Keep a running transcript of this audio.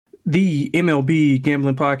the MLB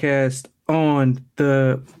gambling podcast on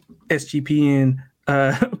the SGPN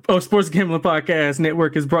Sports Gambling Podcast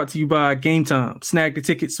Network is brought to you by Game Time. Snag the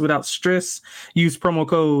tickets without stress. Use promo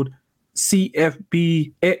code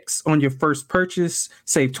CFBX on your first purchase.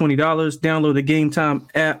 Save $20. Download the Game Time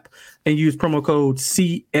app and use promo code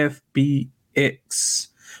CFBX.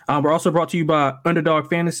 We're also brought to you by Underdog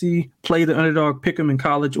Fantasy. Play the Underdog Pick'em in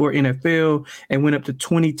college or NFL and win up to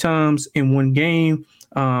 20 times in one game.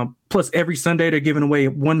 Plus, every Sunday they're giving away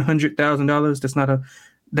 $100,000.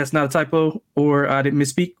 That's not a typo, or I didn't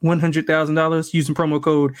misspeak. $100,000 using promo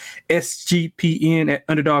code SGPN at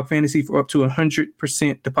Underdog Fantasy for up to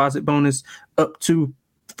 100% deposit bonus, up to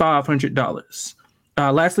 $500.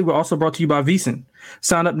 Lastly, we're also brought to you by VSiN.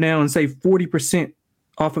 Sign up now and save 40%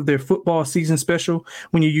 off of their football season special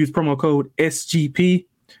when you use promo code SGP.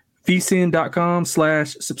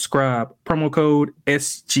 VSiN.com/subscribe. Promo code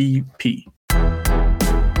SGP.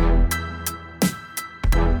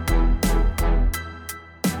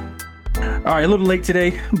 All right, a little late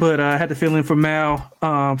today, but I had to fill in for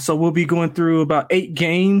Mal. So we'll be going through about 8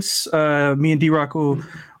 games. Me and D-Rock will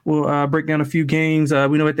break down a few games.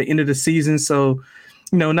 We know at the end of the season, so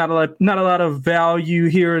not a lot of value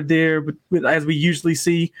here or there, but as we usually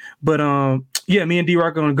see. But me and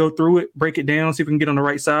D-Rock are going to go through it, break it down, see if we can get on the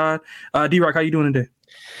right side. D-Rock, how you doing today?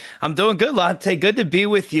 I'm doing good, Lante. Good to be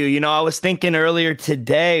with you. I was thinking earlier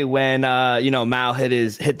today when, Mal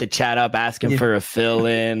hit the chat up asking for a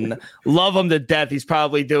fill-in. Love him to death. He's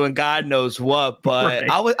probably doing God knows what. But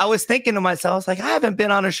right. I was thinking to myself, I was like, I haven't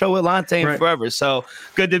been on a show with Lante in forever. So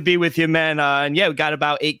good to be with you, man. We got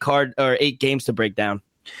about 8 games to break down.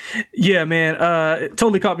 Yeah, man.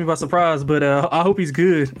 Totally caught me by surprise, but I hope he's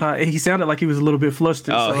good. He sounded like he was a little bit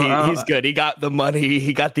flustered. Oh, he's good. He got the money.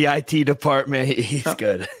 He got the IT department. He's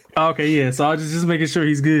good. Okay, yeah. So I was just making sure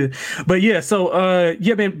he's good. But yeah, so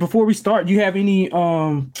man. Before we start, do you have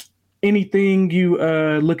anything you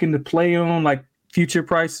looking to play on, like future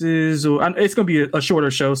prices, or it's gonna be a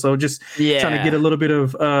shorter show, so just trying to get a little bit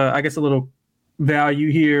of a little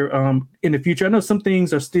value here in the future. I know some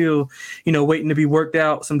things are still waiting to be worked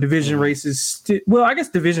out. Some division races. I guess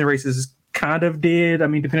division races is kind of dead. I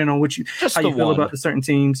mean, depending on how you feel about the certain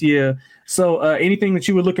teams. Yeah. So anything that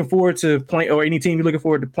you were looking forward to playing, or any team you're looking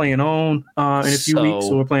forward to playing on in a few weeks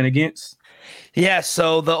or playing against? Yeah,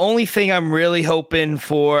 so the only thing I'm really hoping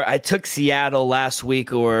for, I took Seattle last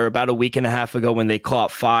week or about a week and a half ago when they caught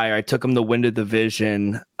fire. I took them to win the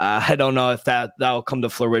division. I don't know if that'll come to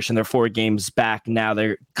fruition. They're 4 games back now.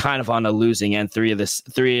 They're kind of on a losing end,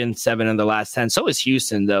 3-7 in the last 10. So is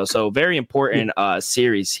Houston, though. So very important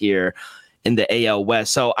series here in the AL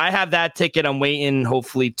West. So I have that ticket. I'm waiting,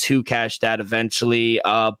 hopefully, to cash that eventually.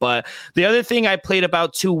 But the other thing I played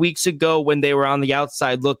about 2 weeks ago when they were on the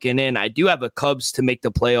outside looking in, I do have a Cubs to make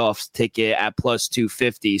the playoffs ticket at plus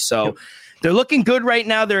 250. So they're looking good right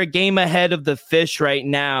now. They're a game ahead of the Fish right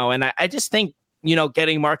now. And I just think,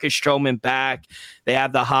 getting Marcus Stroman back, they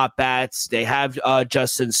have the hot bats. They have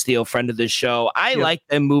Justin Steele, friend of the show. I like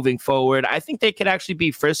them moving forward. I think they could actually be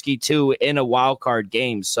frisky, too, in a wild card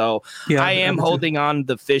game. So I am holding on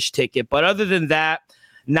the Fish ticket. But other than that,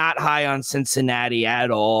 not high on Cincinnati at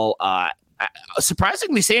all.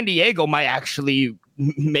 Surprisingly, San Diego might actually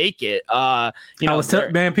make it. I was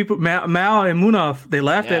man, people, Mal and Munaf, they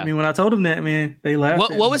laughed at me when I told them that, man. They laughed.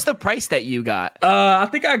 What was the price that you got? I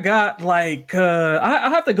think I got like I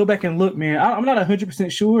have to go back and look, man. I'm not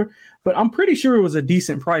 100% sure, but I'm pretty sure it was a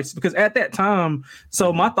decent price because at that time,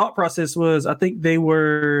 so my thought process was, I think it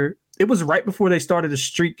was right before they started a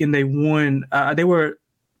streak and they won. They were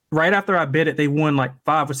right after I bet it, they won like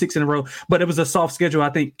 5 or 6 in a row, but it was a soft schedule. I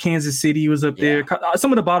think Kansas City was up there.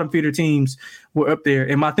 Some of the bottom feeder teams were up there.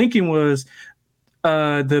 And my thinking was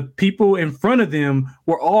the people in front of them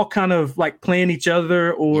were all kind of like playing each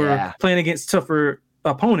other or playing against tougher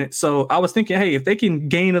opponents. So I was thinking, hey, if they can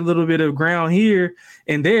gain a little bit of ground here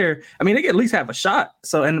and there, I mean, they can at least have a shot.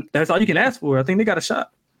 So, and that's all you can ask for. I think they got a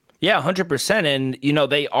shot. Yeah, 100%. And,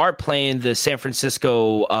 they are playing the San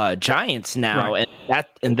Francisco Giants now,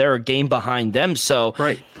 and they're a game behind them. So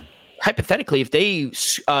hypothetically, if they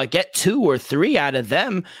get 2 or 3 out of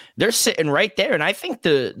them, they're sitting right there. And I think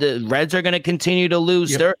the Reds are going to continue to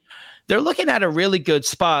lose. They're looking at a really good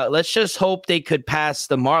spot. Let's just hope they could pass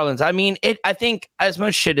the Marlins. I mean, I think as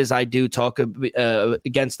much shit as I do talk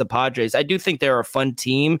against the Padres, I do think they're a fun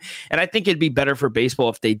team, and I think it'd be better for baseball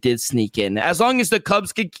if they did sneak in. As long as the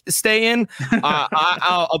Cubs could stay in,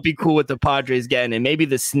 I'll be cool with the Padres getting in. Maybe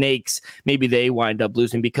the Snakes, maybe they wind up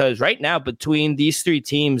losing, because right now between these 3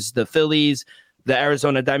 teams, the Phillies, the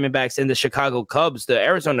Arizona Diamondbacks and the Chicago Cubs, the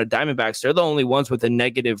Arizona Diamondbacks, they're the only ones with a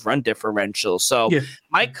negative run differential. So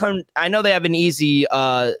I know they have an easy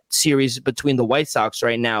series between the White Sox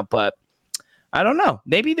right now, but I don't know.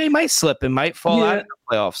 Maybe they might slip and might fall out of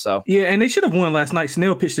the playoffs. So and they should have won last night.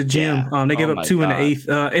 Snell pitched the gym. They gave up 2 in the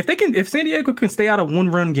 8th. If San Diego can stay out of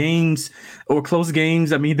 1-run games or close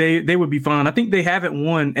games, I mean, they would be fine. I think they haven't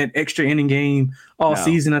won an extra inning game all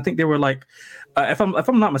season. I think they were like, if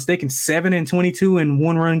I'm not mistaken, 7-22 in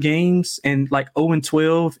 1-run games and like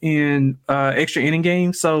 0-12 in extra inning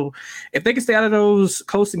games. So if they can stay out of those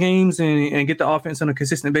close games and get the offense on a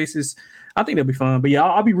consistent basis, I think they'll be fine. But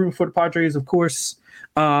I'll be rooting for the Padres, of course.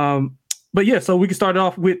 But so we can start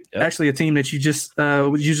off with actually a team that you just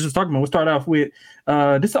talking about. We'll start off with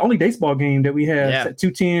this is the only baseball game that we have. It's at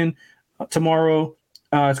 2:10 tomorrow.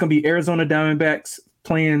 It's going to be Arizona Diamondbacks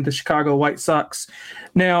playing the Chicago White Sox.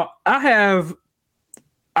 Now I have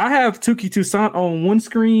Tuki Toussaint on one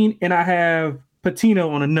screen and I have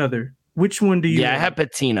Patino on another. Which one do you? I have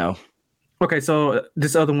Patino. Okay, so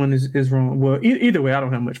this other one is wrong. Well, either way, I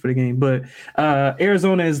don't have much for the game. But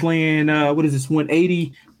Arizona is laying, what is this,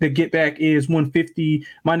 180? The get back is 150,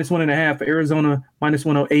 minus 1.5 for Arizona, minus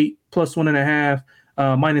 108, plus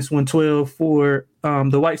 1.5, minus 112 for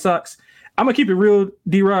the White Sox. I'm going to keep it real,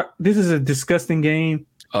 D-Rock. This is a disgusting game.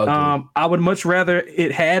 I would much rather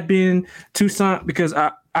it had been Toussaint because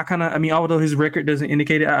I although his record doesn't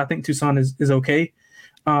indicate it, I think Toussaint is okay.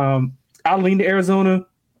 I'll lean to Arizona.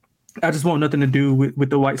 I just want nothing to do with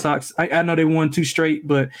the White Sox. I know they won 2 straight,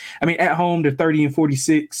 but I mean, at home, they're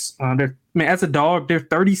 30-46. As a dog, they're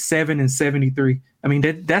 37-73. I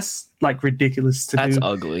mean, that's like ridiculous to do. That's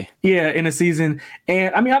ugly. Yeah, in a season.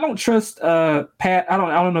 And I mean, I don't trust Pat. I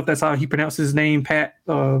don't know if that's how he pronounces his name, Pat.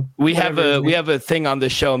 We have a thing on the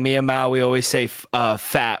show. Me and Mao, we always say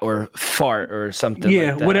fat or fart or something.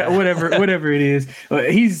 Yeah, like that. whatever it is.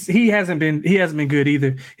 He hasn't been good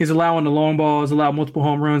either. He's allowing the long balls, allowed multiple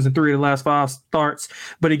home runs in 3 of the last 5 starts.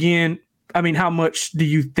 But again, I mean, how much do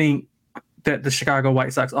you think that the Chicago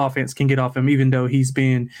White Sox offense can get off him, even though he's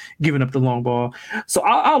been giving up the long ball? So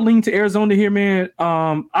I'll lean to Arizona here, man.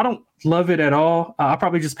 I don't love it at all. I'll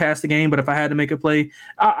probably just pass the game, but if I had to make a play,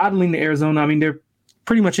 I'd lean to Arizona. I mean, they're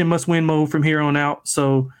pretty much in must-win mode from here on out.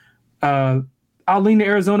 So I'll lean to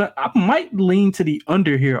Arizona. I might lean to the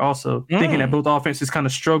under here also, thinking that both offenses kind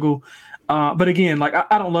of struggle. But again, like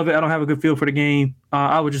I don't love it. I don't have a good feel for the game.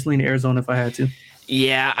 I would just lean to Arizona if I had to.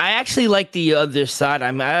 Yeah, I actually like the other side.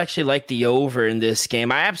 I actually like the over in this game.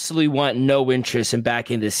 I absolutely want no interest in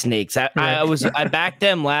backing the Snakes. I backed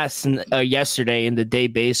them yesterday in the day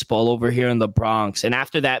baseball over here in the Bronx, and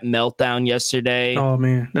after that meltdown yesterday, oh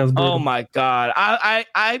man, that was brutal. Oh my god,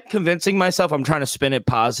 I'm convincing myself I'm trying to spin it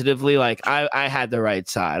positively. Like I had the right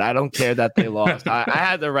side. I don't care that they lost. I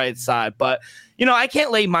had the right side, but. I can't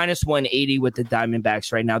lay minus 180 with the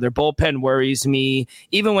Diamondbacks right now. Their bullpen worries me.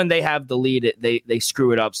 Even when they have the lead, they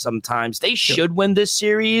screw it up sometimes. They should win this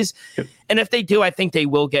series. Yep. And if they do, I think they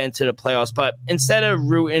will get into the playoffs. But instead of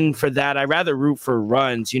rooting for that, I'd rather root for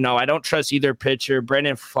runs. I don't trust either pitcher.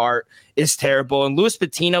 Brendan Fart is terrible. And Luis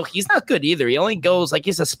Patino, he's not good either. He only goes,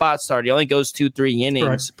 he's a spot start. He only goes 2-3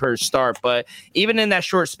 innings per start. But even in that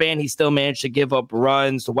short span, he still managed to give up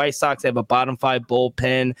runs. The White Sox have a bottom 5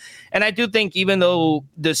 bullpen. And I do think even though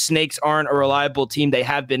the Snakes aren't a reliable team, they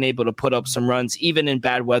have been able to put up some runs, even in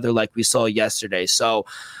bad weather like we saw yesterday. So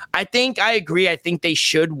I agree. I think they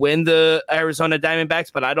should win the Arizona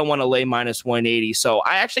Diamondbacks, but I don't want to lay minus 180. So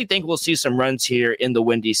I actually think we'll see some runs here in the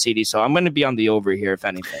Windy City. So I'm going to be on the over here, if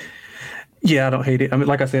anything. Yeah, I don't hate it. I mean,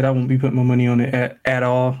 like I said, I won't be putting my money on it at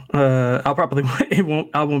all. I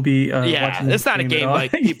won't be. Watching it's not a game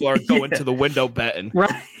like people are going to the window betting.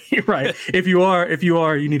 Right. If you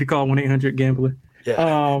are, you need to call 1-800-GAMBLER.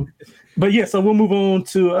 Yeah. But yeah, so we'll move on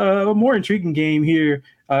to a more intriguing game here.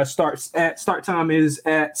 Start time is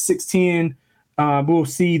at 6:10. We'll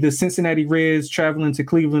see the Cincinnati Reds traveling to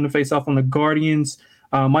Cleveland to face off on the Guardians.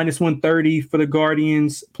 Minus 130 for the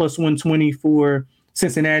Guardians, plus 120 for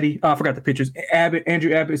Cincinnati. I forgot the pitchers.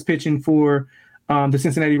 Andrew Abbott is pitching for the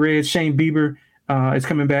Cincinnati Reds. Shane Bieber is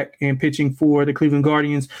coming back and pitching for the Cleveland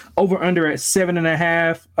Guardians. Over under at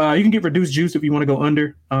 7.5. You can get reduced juice if you want to go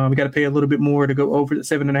under. We got to pay a little bit more to go over at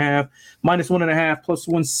 7.5. Minus 1.5 plus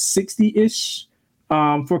 160-ish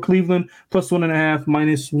for Cleveland. Plus 1.5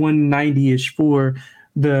 minus 190-ish for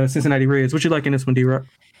the Cincinnati Reds. What you like in this one, D-Rock?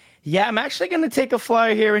 Yeah, I'm actually going to take a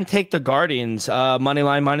flyer here and take the Guardians. Money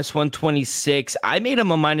line -126. I made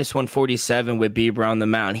him a -147 with Bieber on the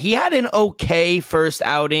mound. He had an okay first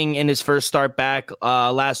outing in his first start back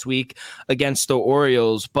last week against the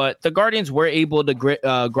Orioles, but the Guardians were able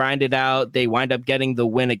to grind it out. They wind up getting the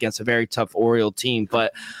win against a very tough Oriole team,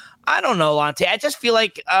 but I don't know, Lonte. I just feel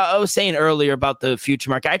like I was saying earlier about the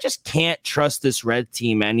future market. I just can't trust this Red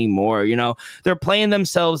team anymore. They're playing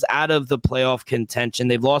themselves out of the playoff contention.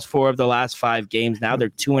 They've lost 4 of the last 5 games. Now they're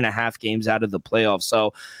 2.5 games out of the playoffs.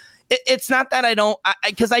 So it's not that I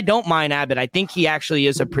don't mind Abbott. I think he actually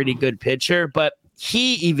is a pretty good pitcher, but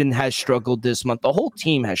he even has struggled this month. The whole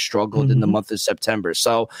team has struggled in the month of September.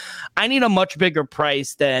 So I need a much bigger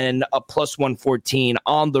price than a +114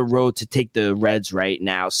 on the road to take the Reds right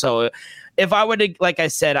now. So if I were to, like I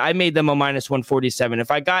said, I made them a -147.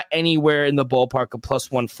 If I got anywhere in the ballpark of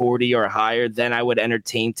 +140 or higher, then I would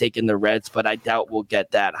entertain taking the Reds, but I doubt we'll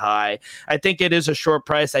get that high. I think it is a short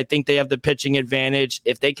price. I think they have the pitching advantage.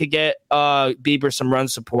 If they could get Bieber some run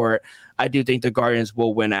support, I do think the Guardians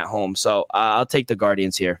will win at home. So I'll take the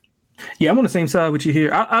Guardians here. Yeah, I'm on the same side with you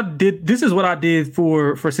here. I did. This is what I did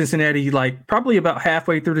for Cincinnati, like probably about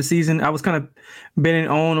halfway through the season. I was kind of betting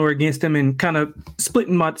on or against them and kind of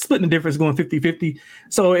splitting the difference, going 50-50.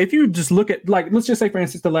 So if you just look at, like, let's just say, for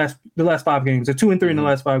instance, the last 5 games, they're 2-3 in the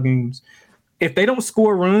last 5 games. If they don't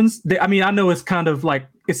score runs, I know it's kind of like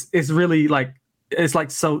it's really like, it's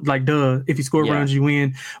like, so like, duh, if you score runs, you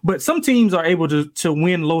win. But some teams are able to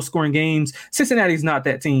win low scoring games. Cincinnati's not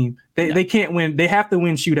that team. They can't win. They have to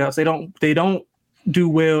win shootouts. They don't do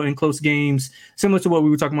well in close games, similar to what we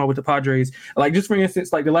were talking about with the Padres. Like, just for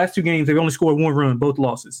instance, like the last 2 games, they've only scored 1 run, both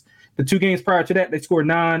losses. The 2 games prior to that, they scored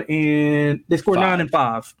 9 and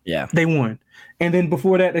 5. Yeah. They won. And then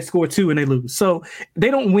before that, they score 2 and they lose. So they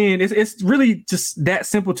don't win. It's really just that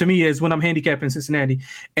simple to me as when I'm handicapping Cincinnati.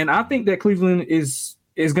 And I think that Cleveland is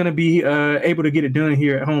going to be able to get it done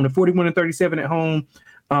here at home. The 41-37 at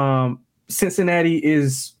home. Cincinnati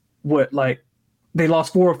is they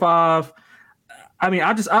lost 4 or 5.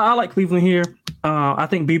 I like Cleveland here. I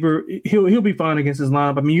think Bieber, he'll be fine against his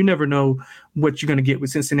lineup. You never know what you're going to get with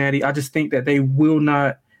Cincinnati. I just think that they will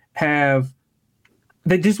not have.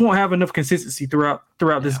 They just won't have enough consistency throughout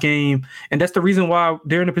this game, and that's the reason why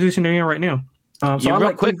they're in the position they're in right now.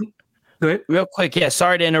 Real quick, yeah,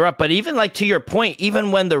 sorry to interrupt, but even like to your point,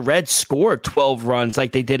 even when the Reds scored 12 runs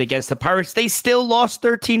like they did against the Pirates, they still lost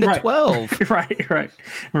 13-12.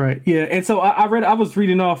 Right. Yeah, and so I was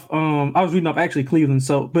reading off actually Cleveland.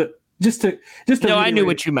 So, but just to no, I knew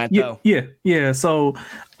what you meant though. Yeah. So,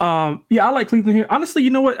 I like Cleveland here. Honestly, you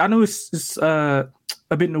know what? I know it's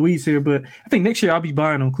a bit in the weeds here, but I think next year I'll be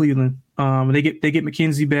buying on Cleveland. They get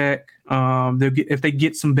McKenzie back. If they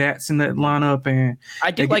get some bats in that lineup, and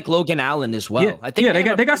I do like Logan Allen as well. Yeah, I think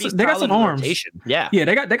they got some arms. Rotation. Yeah,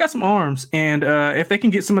 they got some arms, and if they can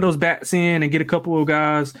get some of those bats in and get a couple of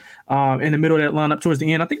guys in the middle of that lineup towards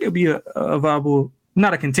the end, I think it'll be a viable.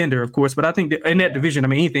 Not a contender, of course, but I think that in that division,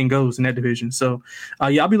 anything goes in that division. So,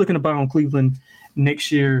 I'll be looking to buy on Cleveland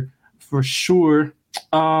next year for sure.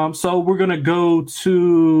 So we're going to go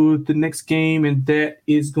to the next game, and that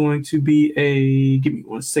is going to be give me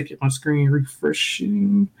 1 second, my screen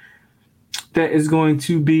refreshing. That is going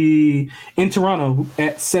to be in Toronto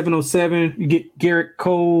at 7:07. You get Garrett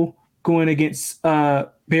Cole going against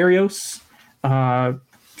Barrios.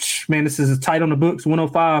 Man, this is a tight on the books.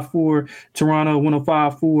 105 for Toronto,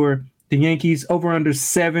 105 for the Yankees. Over under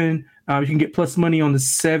 7. You can get plus money on the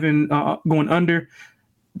 7 going under.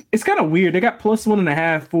 It's kind of weird. They got plus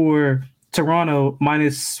 1.5 for Toronto,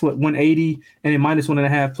 minus 180, and then minus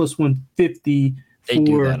 1.5, plus 150. They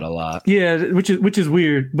do that a lot. Yeah, which is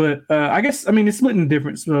weird. But I guess it's splitting the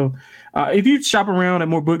difference. So if you shop around at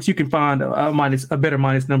more books, you can find a better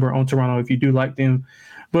minus number on Toronto if you do like them.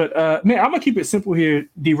 But man, I'm gonna keep it simple here,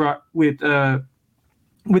 D-Rock, with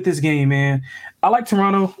this game, man. I like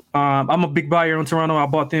Toronto. I'm a big buyer on Toronto. I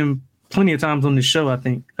bought them plenty of times on this show, I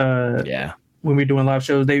think. When we're doing live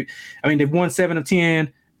shows, they've won 7 of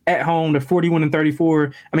 10 at home. They're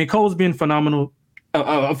 41-34. Cole's been phenomenal,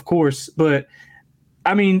 of course, but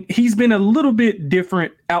he's been a little bit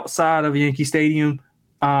different outside of Yankee Stadium.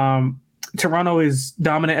 Toronto is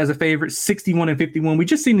dominant as a favorite, 61-51. We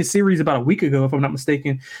just seen the series about a week ago, if I'm not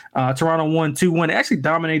mistaken. Toronto won 2-1. They actually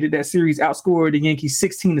dominated that series, outscored the Yankees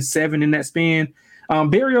 16-7 in that span.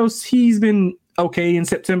 Barrios, he's been okay in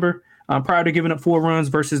September, prior to giving up 4 runs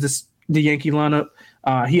versus the Yankee lineup.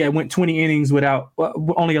 He had went 20 innings without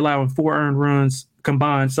only allowing 4 earned runs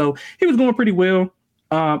combined. So he was going pretty well.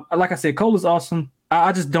 Like I said, Cole is awesome.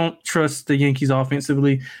 I just don't trust the Yankees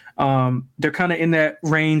offensively. They're kind of in that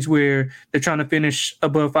range where they're trying to finish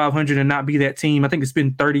above 500 and not be that team. I think it's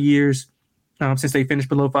been 30 years since they finished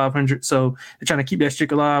below 500. So they're trying to keep that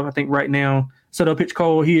streak alive, I think, right now. So they'll pitch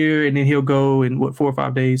Cole here, and then he'll go in 4 or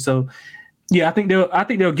 5 days. So yeah, I think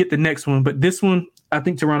they'll get the next one. But this one, I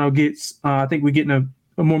think Toronto gets. I think we're getting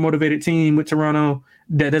a more motivated team with Toronto.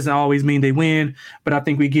 That doesn't always mean they win, but I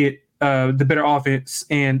think we get the better offense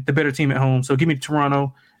and the better team at home. So give me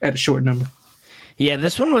Toronto at a short number. Yeah,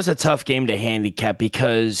 this one was a tough game to handicap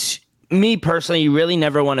because me personally, you really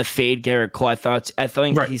never want to fade Garrett Cole. I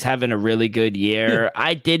think right. He's having a really good year. Yeah.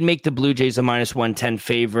 I did make the Blue Jays a -110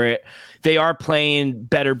 favorite. They are playing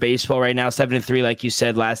better baseball right now, 7-3, like you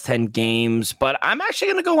said, last 10 games. But I'm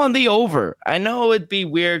actually going to go on the over. I know it'd be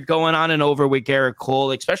weird going on and over with Garrett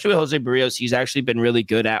Cole, especially with Jose Barrios. He's actually been really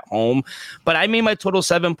good at home. But I made my total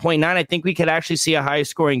 7.9. I think we could actually see a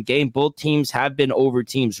high-scoring game. Both teams have been over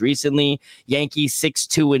teams recently. Yankees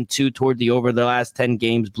 6-2-2 toward the over the last 10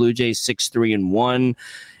 games. Blue Jays 6-3-1.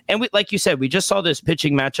 And like you said, we just saw this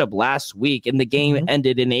pitching matchup last week, and the game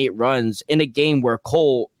ended in 8 runs in a game where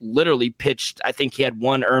Cole literally pitched. I think he had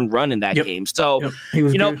 1 earned run in that game. So, he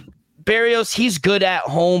was good. Barrios, he's good at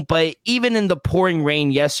home, but even in the pouring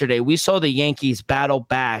rain yesterday, we saw the Yankees battle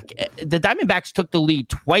back. The Diamondbacks took the lead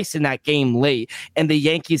twice in that game late, and the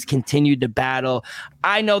Yankees continued to battle.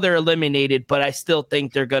 I know they're eliminated, but I still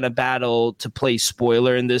think they're going to battle to play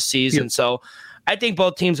spoiler in this season. So I think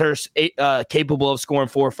both teams are capable of scoring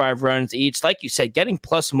 4 or 5 runs each. Like you said, getting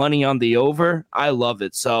plus money on the over, I love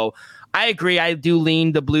it. So I agree. I do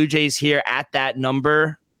lean the Blue Jays here at that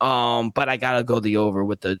number, but I got to go the over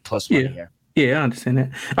with the plus money here. Yeah, I understand that.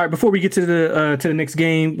 All right, before we get to the next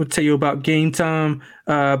game, we'll tell you about Game Time.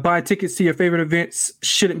 Buy tickets to your favorite events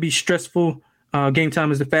shouldn't be stressful. Game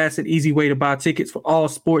Time is the fast and easy way to buy tickets for all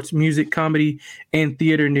sports, music, comedy, and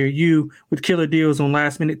theater near you. With killer deals on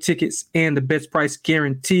last-minute tickets and the best price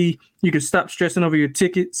guarantee, you can stop stressing over your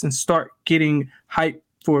tickets and start getting hyped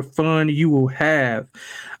for fun you will have.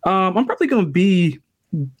 I'm probably going to be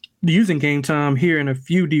using Game Time here in a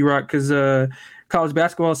few, D-Rock, because college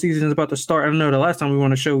basketball season is about to start. I don't know, the last time we were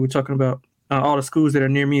on the show, we were talking about all the schools that are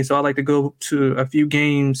near me. So I like to go to a few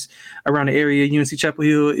games around the area. UNC Chapel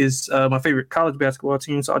Hill is my favorite college basketball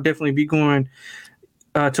team. So I'll definitely be going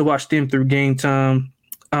to watch them through Game Time.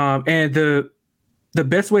 And the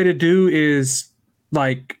best way to do is,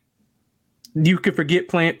 like, you could forget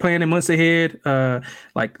planning months ahead.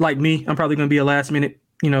 Like me, I'm probably going to be a last minute,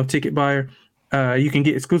 ticket buyer. You can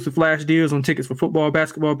get exclusive flash deals on tickets for football,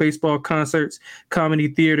 basketball, baseball, concerts, comedy,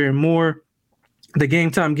 theater, and more. The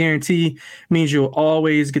Game Time guarantee means you'll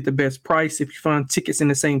always get the best price. If you find tickets in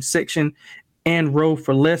the same section and row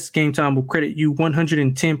for less, Game Time will credit you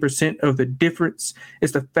 110% of the difference.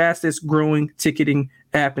 It's the fastest growing ticketing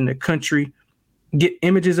app in the country. Get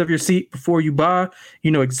images of your seat before you buy.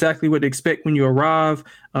 You know exactly what to expect when you arrive.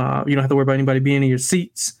 You don't have to worry about anybody being in your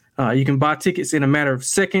seats. You can buy tickets in a matter of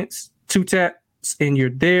seconds, 2 taps, and you're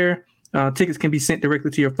there. Tickets can be sent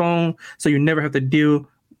directly to your phone, so you never have to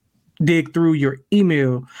dig through your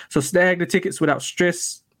email. So snag the tickets without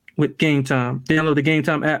stress with Game Time. Download the Game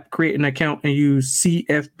Time app, create an account, and use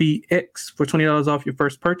CFBX for $20 off your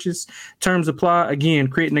first purchase. Terms apply. Again,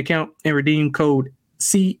 create an account and redeem code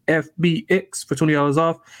CFBX for $20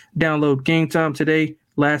 off. Download Game Time today.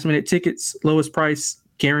 Last minute tickets, lowest price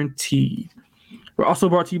guaranteed. We're also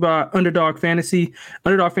brought to you by Underdog Fantasy.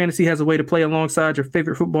 Underdog Fantasy has a way to play alongside your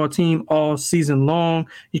favorite football team all season long.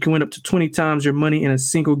 You can win up to 20 times your money in a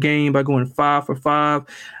single game by going 5 for 5.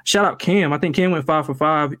 Shout out Cam. I think Cam went 5 for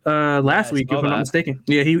 5 last week, if I'm not mistaken.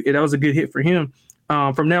 Yeah, that was a good hit for him.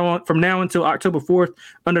 From now until October 4th,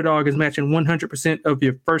 Underdog is matching 100% of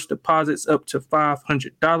your first deposits up to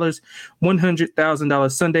 $500.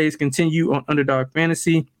 $100,000 Sundays continue on Underdog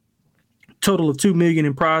Fantasy. Total of $2 million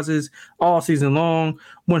in prizes all season long.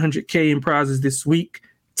 $100K in prizes this week.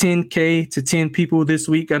 $10K to 10 people this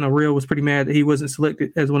week. I know Real was pretty mad that he wasn't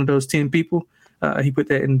selected as one of those 10 people. He put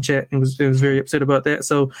that in the chat and was very upset about that.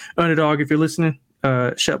 So Underdog, if you're listening,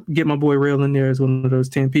 get my boy Real in there as one of those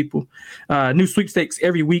 10 people. New sweepstakes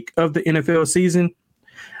every week of the NFL season.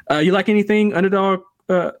 You like anything Underdog?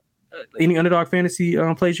 Any Underdog fantasy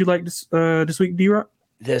plays you like this week, D-Rock?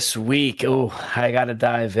 This week, I gotta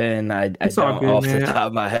dive in. I don't good, off man. The top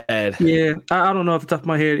of my head. Yeah, I don't know off the top of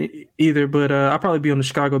my head either, but I'll probably be on the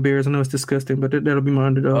Chicago Bears. I know it's disgusting, but that'll be my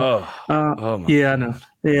underdog. Yeah, God.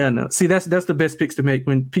 I know. See, that's the best picks to make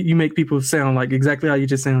when you make people sound like exactly how you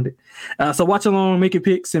just sounded. So watch along, make your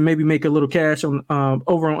picks, and maybe make a little cash on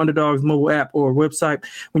over on Underdog's mobile app or website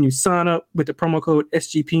when you sign up with the promo code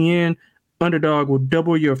SGPN. Underdog will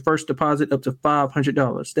double your first deposit up to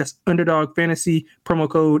 $500. That's Underdog Fantasy, promo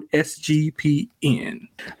code SGPN.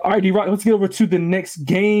 All right, D-Rock, let's get over to the next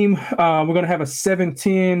game. We're going to have a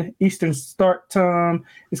 7:10 Eastern start time.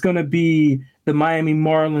 It's going to be the Miami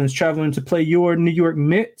Marlins traveling to play your New York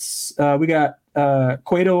Mets. We got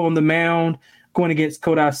Cueto on the mound going against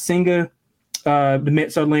Kodai Senga. The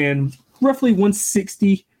Mets are laying roughly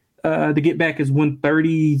 160. The get back is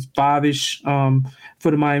 135-ish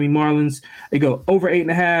for the Miami Marlins. They go over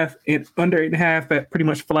 8.5 and under 8.5 at pretty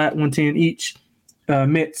much flat 110 each.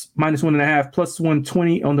 Mets minus 1.5 plus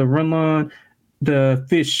 120 on the run line. The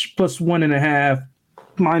Fish plus 1.5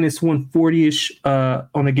 minus 140-ish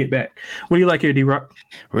on the get back. What do you like here, D-Rock?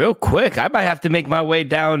 Real quick, I might have to make my way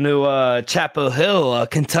down to Chapel Hill,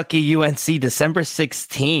 Kentucky UNC, December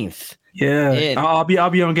 16th. Yeah, I'll be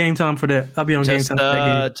on game time for that. I'll be on game time for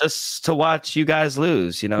that game. Just to watch you guys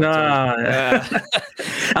lose, I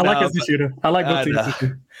like us this year, though. I like both teams this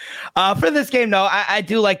year. For this game, though, I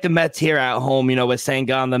do like the Mets here at home, with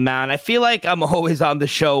Senga on the mound. I feel like I'm always on the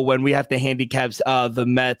show when we have to handicap the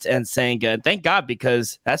Mets and Senga. And thank God,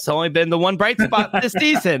 because that's only been the one bright spot this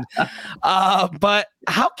season. But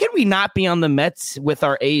how can we not be on the Mets with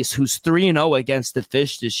our ace, who's 3-0 against the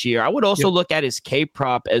Fish this year? I would also look at his K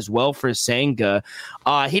prop as well for Senga.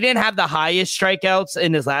 He didn't have the highest strikeouts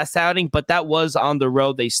in his last outing, but that was on the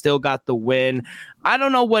road. They still got the win. I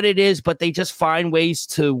don't know what it is, but they just find ways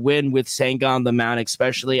to win with Senga on the mound,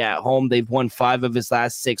 especially at home. They've won 5 of his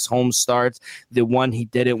last 6 home starts. The one he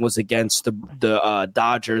didn't was against the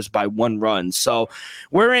Dodgers by 1 run. So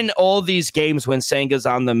we're in all these games when Senga's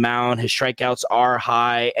on the mound. His strikeouts are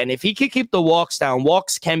high. And if he could keep the walks down,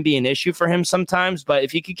 walks can be an issue for him sometimes, but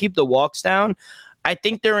if he could keep the walks down, I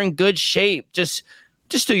think they're in good shape. Just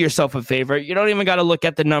do yourself a favor. You don't even got to look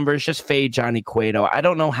at the numbers. Just fade Johnny Cueto. I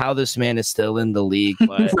don't know how this man is still in the league,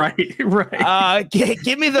 but right.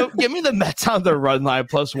 Give me the Mets on the run line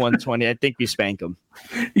plus 120. I think we spank them.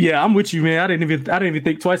 Yeah, I'm with you, man. I didn't even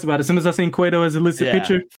think twice about it. As soon as I seen Cueto as a listed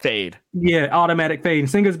pitcher, fade. Yeah, automatic fade.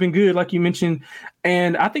 Senga's been good, like you mentioned,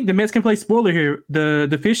 and I think the Mets can play spoiler here.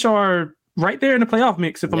 The Fish are right there in the playoff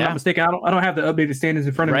mix, if I'm not mistaken. I don't have the updated standings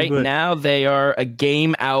in front of me. Right now, they are a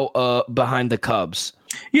game out behind the Cubs.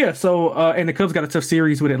 Yeah, so and the Cubs got a tough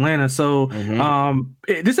series with Atlanta. So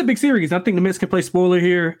this is a big series. I think the Mets can play spoiler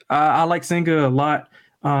here. I like Senga a lot.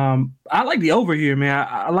 I like the over here, man.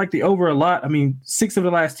 I like the over a lot. I mean, 6 of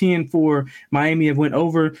the last 10 for Miami have went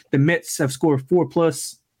over. The Mets have scored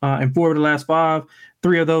 4+ and 4 of the last 5.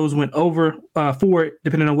 3 of those went over. 4,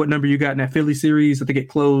 depending on what number you got in that Philly series. I think it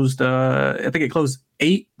closed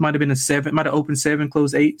 8. Might have been a 7. Might have opened 7,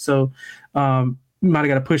 closed 8. So you might have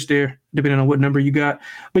got a push there, depending on what number you got.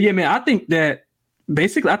 But yeah, man, I think that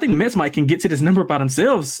basically, I think the Mets can get to this number by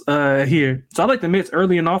themselves here. So I like the Mets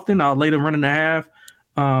early and often. I'll lay them 1.5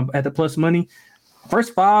 at the plus money.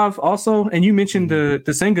 First 5 also, and you mentioned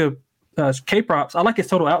the Senga K props. I like his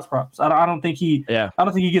total outs props. I don't think he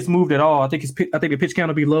gets moved at all. I think the pitch count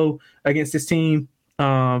will be low against this team.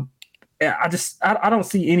 I don't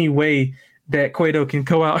see any way that Cueto can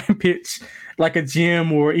go out and pitch like a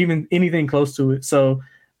gem or even anything close to it. So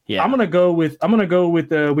I'm gonna go with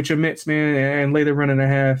your Mets, man, and lay the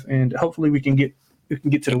 1.5, and hopefully we can get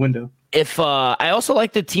to the window. If I also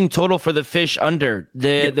like the team total for the Fish under.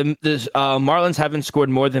 The Marlins haven't scored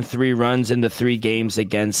more than 3 runs in the 3 games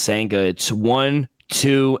against Senga. It's 1,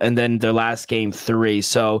 2, and then their last game 3.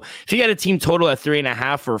 So if you got a team total at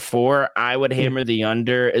 3.5 or 4, I would hammer the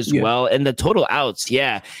under as well. And the total outs,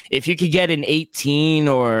 if you could get an 18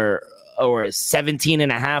 or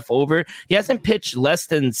 17.5 over. He hasn't pitched less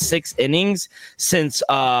than 6 innings since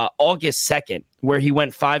August 2nd, where he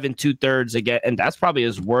went 5 2/3 again, and that's probably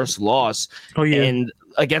his worst loss. And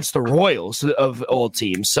against the Royals of all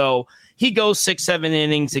teams. So he goes 6-7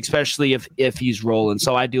 innings, especially if he's rolling.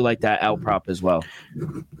 So I do like that out prop as well.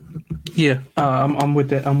 Yeah, I'm with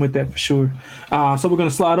that. I'm with that for sure. So we're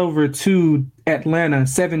gonna slide over to Atlanta.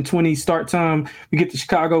 7:20 start time. We get the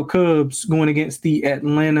Chicago Cubs going against the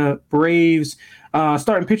Atlanta Braves.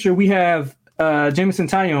 Starting pitcher, we have Jameson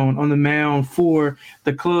Taillon on the mound for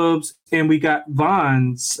the Cubs, and we got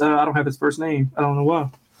Vines. I don't have his first name. I don't know why.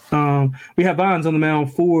 We have Vines on the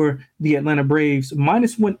mound for the Atlanta Braves.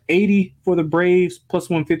 Minus 180 for the Braves, plus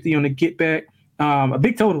 150 on the get back. A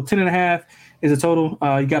big total, 10.5 is a total.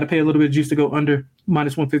 You got to pay a little bit of juice to go under,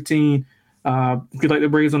 minus 115. If you like the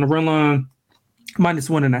Braves on the run line, minus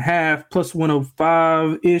 1.5, plus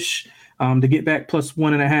 105-ish. To get back, plus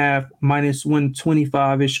 1.5, minus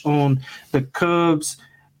 125-ish on the Cubs.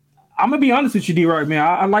 I'm gonna be honest with you, D-Rock, man.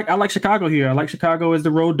 I like Chicago here. I like Chicago as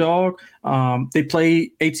the road dog. They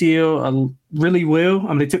played ATL really well. I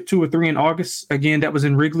mean, they took 2 or 3 in August. Again, that was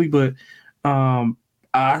in Wrigley, but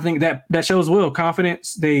I think that shows well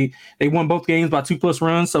confidence. They won both games by 2+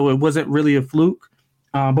 runs, so it wasn't really a fluke.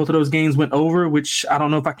 Both of those games went over, which I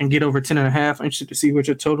don't know if I can get over 10.5. I'm interested to see what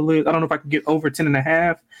your total is. I don't know if I can get over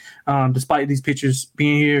 10.5, despite these pitchers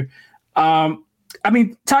being here. I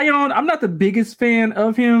mean, Taillon, I'm not the biggest fan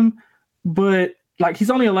of him, but like he's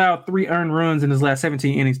only allowed 3 earned runs in his last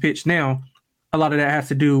 17 innings pitched. Now, a lot of that has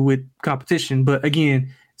to do with competition, but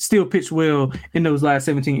again, still pitched well in those last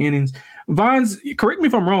 17 innings. Vines, correct me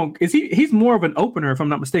if I'm wrong, he's more of an opener, if I'm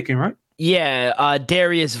not mistaken, right? Yeah,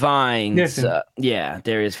 Darius Vines. Yes,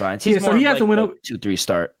 Darius Vines. He's so he hasn't went over 2-3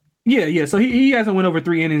 start. Yeah. So he hasn't went over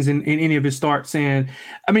 3 innings in any of his starts. And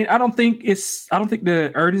I mean, I don't think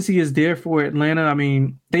the urgency is there for Atlanta. I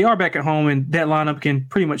mean, they are back at home and that lineup can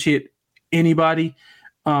pretty much hit anybody.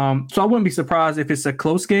 So I wouldn't be surprised if it's a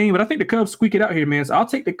close game, but I think the Cubs squeak it out here, man. So I'll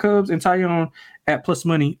take the Cubs and Taillon at plus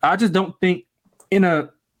money. I just don't think in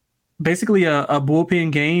basically a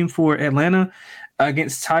bullpen game for Atlanta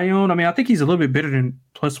against Taillon. I mean, I think he's a little bit better than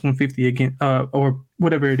plus 150 again, or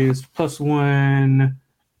whatever it is, plus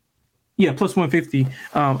 150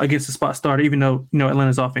 against the spot starter, even though,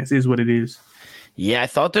 Atlanta's offense is what it is. Yeah, I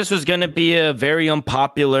thought this was going to be a very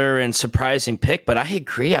unpopular and surprising pick, but I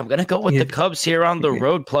agree. I'm going to go with the Cubs here on the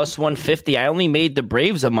road, plus 150. I only made the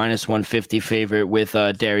Braves a minus 150 favorite with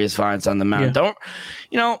Darius Vines on the mound.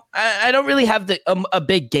 I don't really have a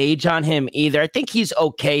big gauge on him either. I think he's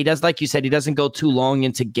okay. He does, like you said, he doesn't go too long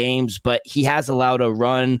into games, but he has allowed a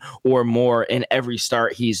run or more in every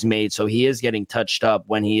start he's made, so he is getting touched up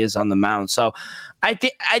when he is on the mound. So I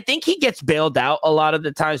think he gets bailed out a lot of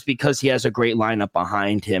the times because he has a great lineup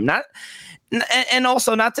behind him. And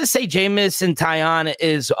also, not to say Jameson Taillon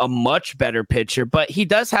is a much better pitcher, but he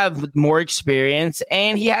does have more experience,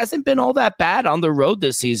 and he hasn't been all that bad on the road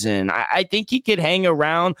this season. I think he could hang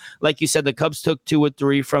around. Like you said, the Cubs took 2 or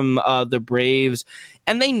 3 from the Braves,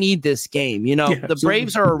 and they need this game. The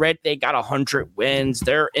Braves are already, they got 100 wins.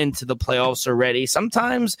 They're into the playoffs already.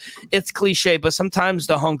 Sometimes it's cliche, but sometimes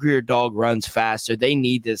the hungrier dog runs faster. They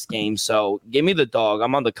need this game. So give me the dog.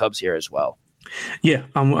 I'm on the Cubs here as well. Yeah,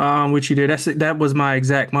 I'm with you there. That was my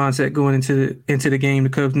exact mindset going into the game. The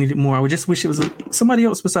Cubs needed more. I would just wish it was somebody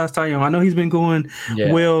else besides Taillon. I know he's been going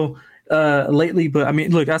well lately, but I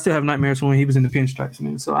mean, look, I still have nightmares when he was in the pinstripes,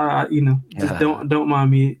 man. So just don't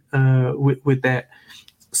mind me with that.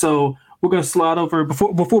 So we're gonna slide over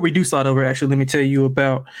before we do slide over. Actually, let me tell you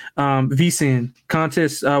about VSiN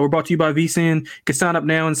contest. We're brought to you by VSiN. You can sign up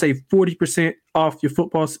now and save 40% off a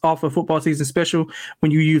football season special when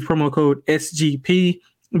you use promo code SGP.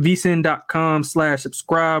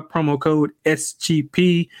 VSiN.com/subscribe. Promo code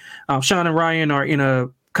SGP. Sean and Ryan are in a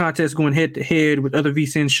contest going head to head with other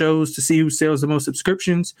VSiN shows to see who sells the most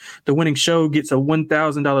subscriptions. The winning show gets a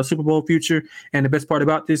 $1,000 Super Bowl future. And the best part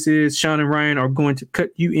about this is Sean and Ryan are going to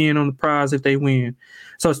cut you in on the prize if they win.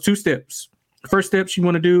 So it's 2 steps. The first step you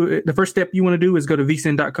want to do is go to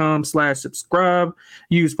vsin.com/subscribe.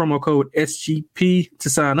 Use promo code SGP to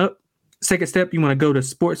sign up. Second step, you want to go to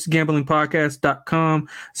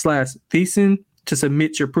sportsgamblingpodcast.com/vsin to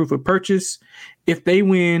submit your proof of purchase. If they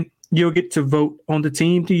win, you'll get to vote on the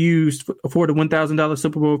team to use for the $1,000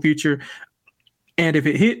 Super Bowl future. And if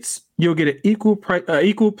it hits, you'll get an equal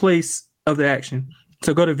place of the action.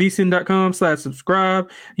 So go to vsin.com/subscribe,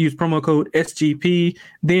 use promo code SGP,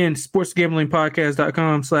 then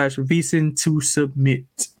sportsgamblingpodcast.com/vsin to submit.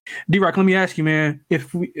 D-Rock, let me ask you, man,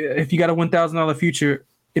 if you got a $1,000 future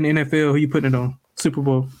in the NFL, who you putting it on? Super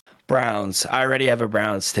Bowl. Browns. I already have a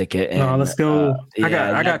Browns ticket. And, let's go. I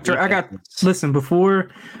got. Listen, before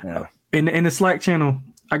in the Slack channel,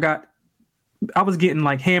 I was getting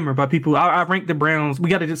like hammered by people. I ranked the Browns. We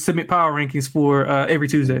got to just submit power rankings for every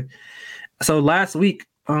Tuesday. So last week,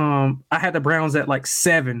 I had the Browns at like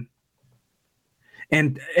 7,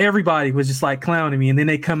 and everybody was just like clowning me. And then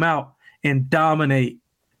they come out and dominate,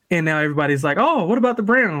 and now everybody's like, "Oh, what about the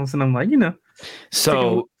Browns?" And I'm like,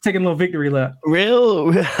 So taking a little victory lap.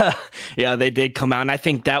 Real, yeah, they did come out, and I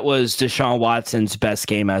think that was Deshaun Watson's best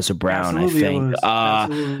game as a Brown. Absolutely I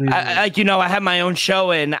think. I had my own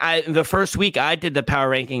show, and the first week I did the power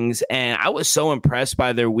rankings, and I was so impressed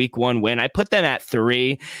by their week 1 win. I put them at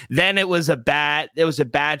 3. Then it was a bad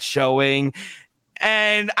showing.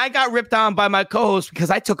 And I got ripped on by my co-host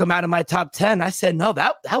because I took him out of my top 10. I said, no,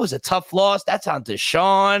 that was a tough loss. That's on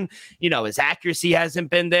Deshaun. His accuracy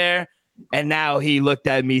hasn't been there. And now he looked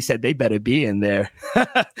at me, said they better be in there.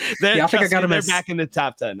 I think I got him back in the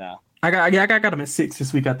top 10 now. I got him at 6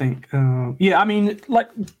 this week, I think. Yeah, I mean, like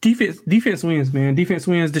defense wins, man. Defense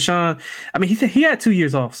wins. Deshaun, I mean, he had 2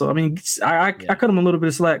 years off, so I mean, I cut him a little bit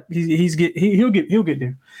of slack. He'll get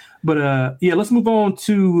there. But yeah, let's move on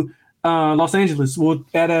to Los Angeles. Well,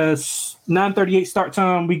 at a 9:38 start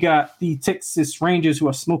time, we got the Texas Rangers, who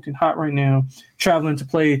are smoking hot right now, traveling to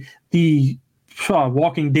play the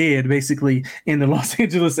Walking Dead, basically, in the Los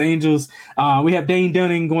Angeles Angels. We have Dane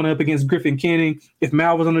Dunning going up against Griffin Canning. If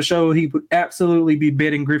Mal was on the show, he would absolutely be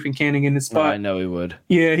betting Griffin Canning in this spot. I know he would.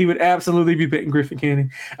 Yeah, he would absolutely be betting Griffin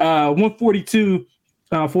Canning. 142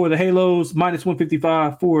 for the Halos, minus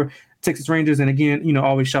 155 for Texas Rangers. And again,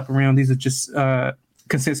 always shop around. These are just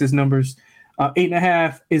consensus numbers.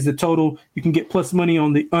 8.5 is the total. You can get plus money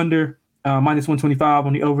on the under, minus 125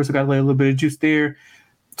 on the over. So got to lay a little bit of juice there.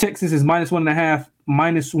 Texas is minus 1.5,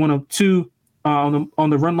 minus 102 on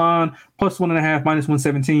the run line, plus 1.5, minus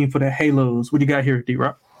 117 for the Halos. What do you got here,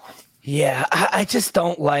 D-Rock? Yeah, I just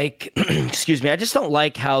don't like, excuse me, I just don't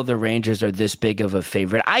like how the Rangers are this big of a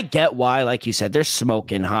favorite. I get why, like you said, they're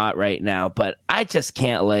smoking hot right now, but I just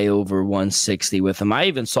can't lay over 160 with them. I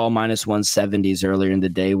even saw minus 170s earlier in the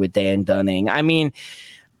day with Dan Dunning. I mean,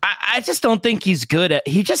 I just don't think he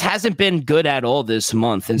just hasn't been good at all this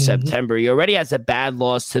month in September. He already has a bad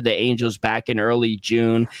loss to the Angels back in early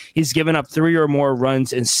June. He's given up 3 or more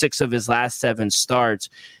runs in 6 of his last 7 starts.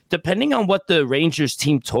 Depending on what the Rangers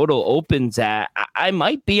team total opens at, I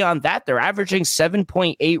might be on that. They're averaging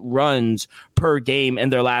 7.8 runs per game in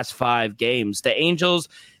their last 5 games. The Angels,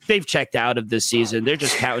 they've checked out of this season. They're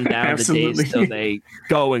just counting down the days till they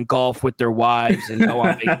go and golf with their wives and go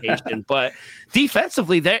on vacation. But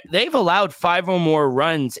defensively, they've allowed 5 or more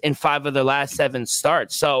runs in 5 of their last 7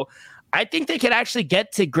 starts. So I think they could actually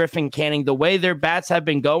get to Griffin Canning. The way their bats have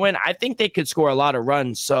been going, I think they could score a lot of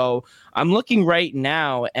runs. So I'm looking right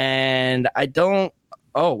now, and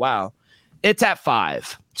oh, wow. It's at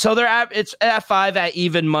 5. So it's at 5 at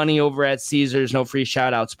even money over at Caesars. No free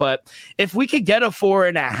shout outs. But if we could get a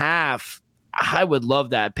 4.5, I would love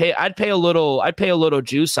that. I'd pay a little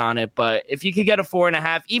juice on it. But if you could get a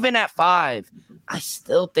 4.5, even at 5, I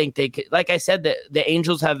still think they could. Like I said, the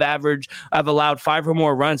Angels have allowed 5 or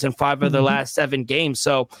more runs in 5 of their last 7 games.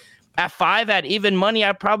 So at 5 at even money,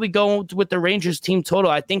 I'd probably go with the Rangers team total.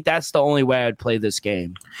 I think that's the only way I'd play this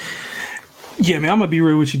game. Yeah, man, I'm gonna be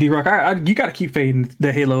real with you, D-Rock. You got to keep fading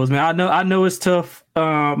the Halos, man. I know it's tough,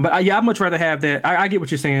 but I'd much rather have that. I get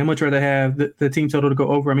what you're saying. I'd much rather have the team total to go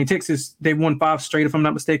over. I mean, Texas, they won 5 straight, if I'm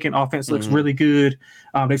not mistaken. Offense looks really good.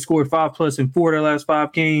 They scored 5+ in 4 of their last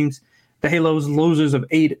 5 games. The Halos losers of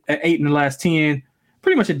 8 in the last 10.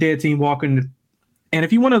 Pretty much a dead team walking. And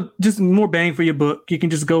if you want to just more bang for your buck, you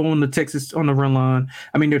can just go on the Texas on the run line.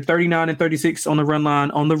 I mean, they're 39-36 on the run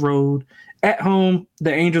line on the road. At home,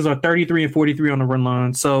 the Angels are 33-43 on the run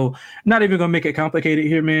line. So not even gonna make it complicated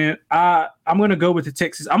here, man. I'm gonna go with the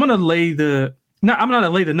Texas. I'm gonna lay I'm not gonna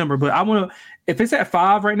lay the number, but if it's at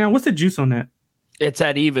 5 right now, what's the juice on that? It's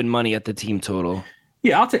at even money at the team total.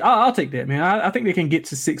 Yeah, I'll take that, man. I think they can get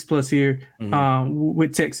to 6+ here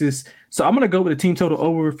with Texas. So I'm gonna go with the team total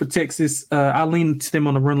over for Texas. I lean to them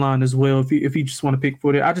on the run line as well. If you just want to pick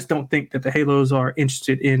for it, I just don't think that the Halos are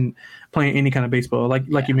interested in playing any kind of baseball.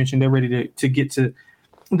 Like you mentioned, they're ready to get to.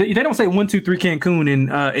 They don't say 1, 2, 3 Cancun in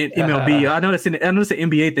MLB. I know that's an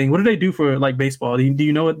NBA thing. What do they do for like baseball? Do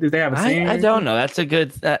you know what? Do they have a saying? I don't know. That's a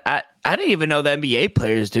good. I didn't even know the NBA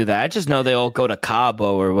players do that. I just know they all go to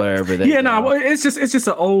Cabo or wherever they. Yeah, no, it's just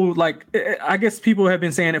an old I guess people have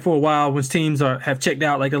been saying it for a while. When teams have checked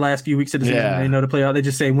out like the last few weeks of the season, they know to play out. They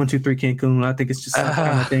just say 1, 2, 3 Cancun. I think it's just some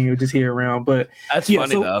kind of thing you just hear around. But that's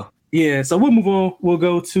funny though. Yeah, so we'll move on. We'll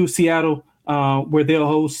go to Seattle, where they'll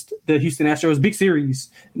host the Houston Astros. Big series,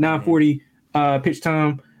 9:40 pitch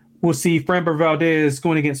time. We'll see Framber Valdez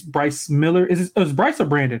going against Bryce Miller. Is Bryce or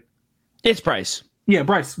Brandon? It's Bryce. Yeah,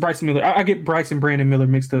 Bryce Miller. I get Bryce and Brandon Miller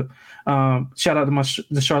mixed up. Shout out to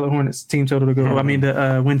the Charlotte Hornets team total to go. I mean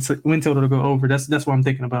the win total to go over. That's what I'm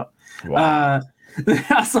thinking about. Wow.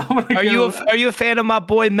 So are you a fan of my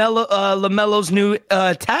boy LaMelo's new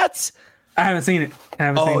tats? I haven't seen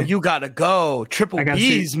it. You gotta go. Triple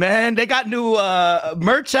B's, man. They got new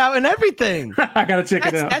merch out and everything. I gotta check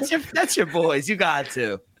it out. That's your boys. You got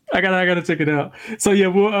to. I gotta check it out. So yeah,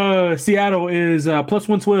 well, Seattle is plus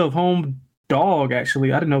 112 home dog.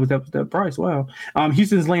 Actually, I didn't know that was that price. Wow.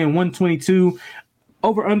 Houston's laying 122.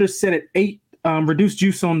 Over under set at 8. Reduced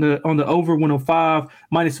juice on the over 105,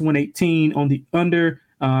 minus 118 on the under,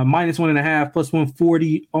 minus 1.5, plus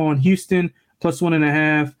 140 on Houston, plus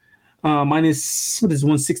 1.5. Minus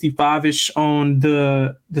 165-ish on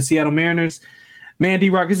the Seattle Mariners. Man,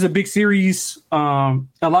 D-Rock, this is a big series. A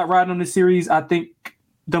lot riding on this series. I think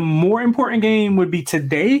the more important game would be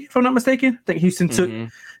today, if I'm not mistaken. I think Houston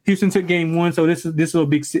took game one, so this is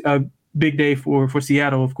a big day for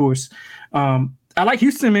Seattle, of course. I like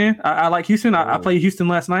Houston, man. I like Houston. I played Houston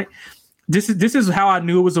last night. This is how I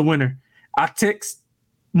knew it was a winner. I text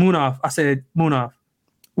Munaf. I said, Munaf,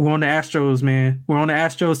 we're on the Astros, man. We're on the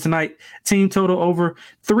Astros tonight. Team total over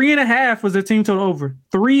 3.5 was the team total over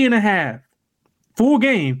 3.5. Full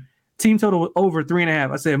game. Team total over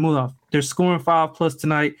 3.5. I said, Munaf, they're scoring 5+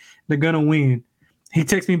 tonight. They're gonna win. He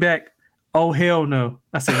texts me back, oh hell no.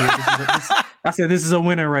 I said, yeah, this is a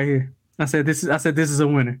winner right here. I said this is a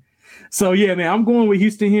winner. So yeah, man, I'm going with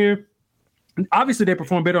Houston here. Obviously, they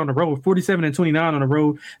perform better on the road, 47-29 on the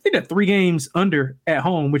road. I think they're 3 games under at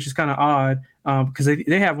home, which is kind of odd because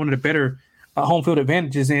they have one of the better home field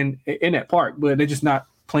advantages in that park, but they're just not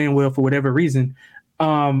playing well for whatever reason.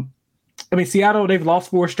 Seattle, they've lost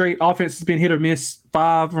 4 straight. Offense has been hit or miss,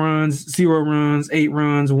 5 runs, 0 runs, 8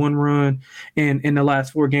 runs, 1 run in the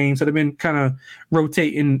last 4 games. So they've been kind of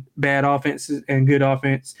rotating bad offense and good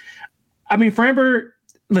offense. Framber,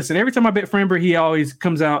 listen, every time I bet Framber, he always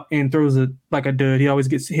comes out and throws a dud. He always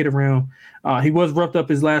gets hit around. He was roughed up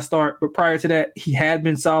his last start, but prior to that, he had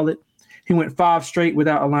been solid. He went 5 straight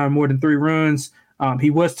without allowing more than 3 runs. He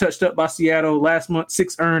was touched up by Seattle last month,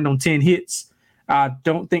 6 earned on 10 hits. I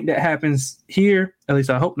don't think that happens here. At least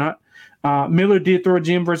I hope not. Miller did throw a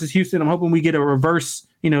gem versus Houston. I'm hoping we get a reverse.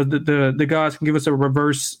 The guys can give us a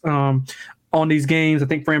reverse on these games. I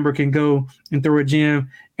think Framber can go and throw a gem,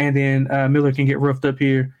 and then Miller can get roughed up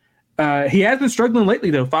here. He has been struggling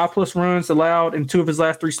lately, though. 5+ runs allowed in 2 of his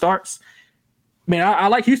last 3 starts. Man, I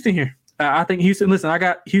like Houston here. I think Houston. Listen, I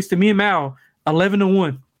got Houston. Me and Mal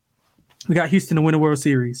 11-1. We got Houston to win the World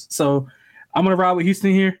Series, so I'm gonna ride with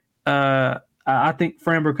Houston here. I think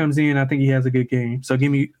Framber comes in. I think he has a good game. So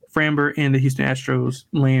give me Framber and the Houston Astros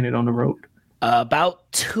laying it on the road. About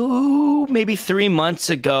 2, maybe 3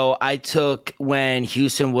 months ago, I took when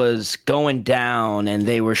Houston was going down and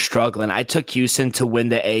they were struggling. I took Houston to win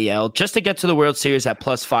the AL just to get to the World Series at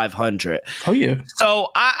plus 500. Oh, yeah. So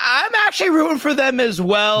I'm actually rooting for them as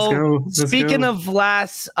well. Let's Speaking go. of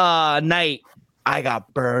last night, I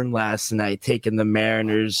got burned last night taking the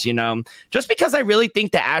Mariners, just because I really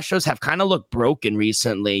think the Astros have kind of looked broken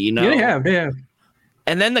recently, Yeah, they have.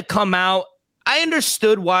 And then to come out, I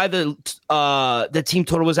understood why the team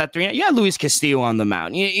total was at 3. You had Luis Castillo on the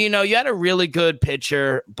mound. You had a really good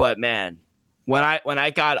pitcher, but man, when I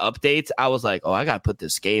got updates, I was like, oh, I got to put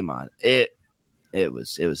this game on. It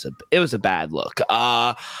was a bad look.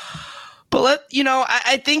 But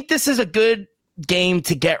I think this is a good game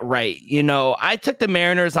to get right. I took the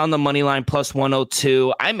Mariners on the money line plus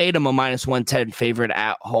 102. I made them a minus 110 favorite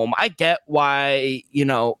at home. I get why,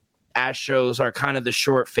 Astros are kind of the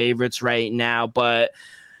short favorites right now, but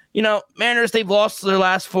Mariners, they've lost their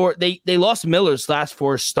last 4. They lost Miller's last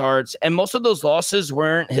 4 starts, and most of those losses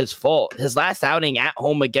weren't his fault. His last outing at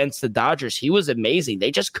home against the Dodgers, he was amazing.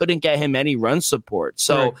 They just couldn't get him any run support.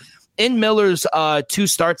 So right. In Miller's 2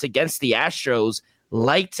 starts against the Astros,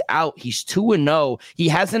 lights out. He's 2-0. He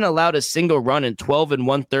hasn't allowed a single run in 12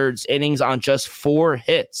 1/3 innings on just 4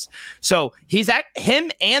 hits. So him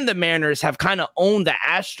and the Mariners have kind of owned the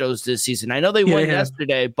Astros this season. I know they won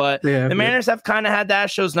yesterday, but the Mariners have kind of had the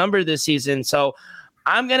Astros number this season. So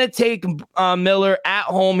I'm going to take Miller at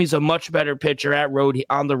home. He's a much better pitcher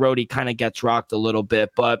on the road. He kind of gets rocked a little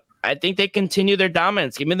bit, but I think they continue their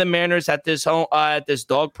dominance. Give me the Mariners at this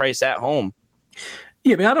dog price at home.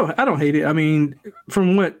 Yeah, man, I don't hate it.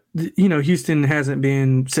 From what Houston hasn't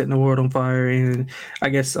been setting the world on fire, and I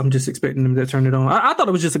guess I'm just expecting them to turn it on. I thought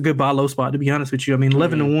it was just a good buy low spot, to be honest with you.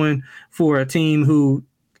 11-1 for a team who,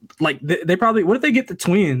 they probably, what if they get the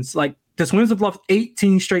Twins? The Twins have lost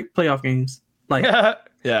 18 straight playoff games.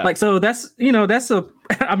 Yeah. So that's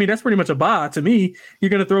that's pretty much a buy to me. You're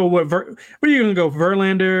gonna throw what are you gonna go?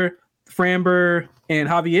 Verlander, Framber, and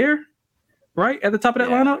Javier, right at the top of that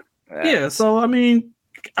lineup. Yeah, so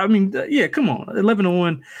yeah, come on,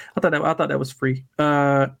 11-1. I thought that was free.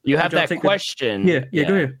 You have that question? Yeah,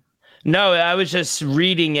 go ahead. No, I was just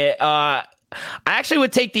reading it. I actually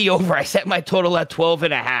would take the over. I set my total at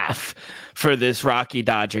 12.5 for this Rocky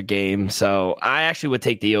Dodger game, so I actually would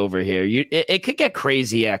take the over here. It could get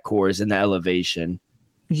crazy at Coors in the elevation.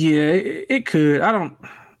 Yeah, it could. I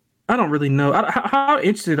don't really know. How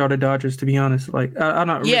interested are the Dodgers, to be honest? I'm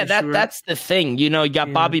not really sure. That's the thing. You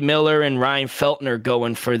got Bobby Miller and Ryan Feltner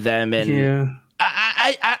going for them. And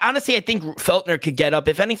I honestly, I think Feltner could get up.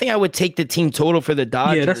 If anything, I would take the team total for the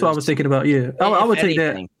Dodgers. Yeah, that's what I was thinking about. Yeah, I would take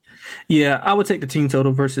that. Yeah, I would take the team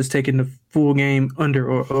total versus taking the full game under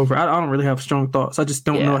or over. I don't really have strong thoughts. I just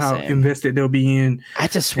don't know how invested they'll be in. I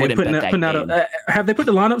just wouldn't bet that game. Have they put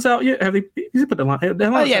the lineups out yet? Have they put the lineups?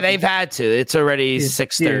 Oh yeah, they've had to. It's already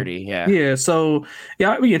 6:30. Yeah. So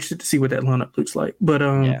I'd be interested to see what that lineup looks like. But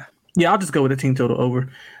I'll just go with the team total over.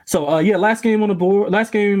 So last game on the board.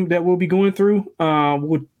 Last game that we'll be going through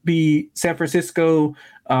would be San Francisco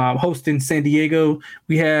hosting San Diego.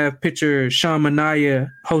 We have pitcher Sean Manaea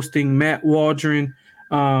hosting Matt Waldron.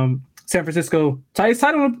 San Francisco tight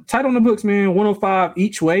on the books, man. 105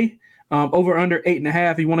 each way. Over under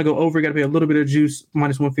 8.5. If you want to go over, you got to pay a little bit of juice.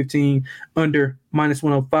 -115. Under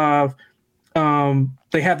 -105.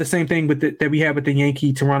 They have the same thing that we have with the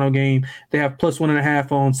Yankee Toronto game. They have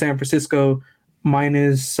 +1.5 on San Francisco,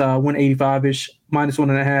 -185-ish,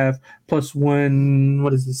 -1.5, +1.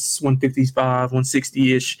 What is this? 155,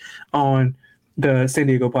 160-ish on the San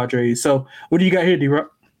Diego Padres. So, what do you got here,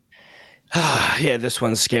 D-Rock? Yeah, this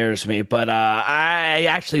one scares me, but I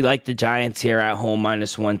actually like the Giants here at home,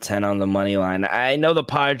 -110 on the money line. I know the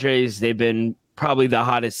Padres, they've been probably the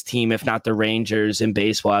hottest team, if not the Rangers, in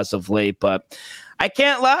baseball as of late, but I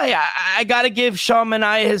can't lie. I got to give Sean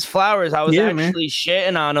Manaea his flowers. I was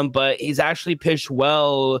shitting on him, but he's actually pitched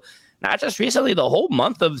well, not just recently, the whole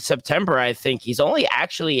month of September. I think he's only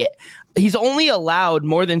allowed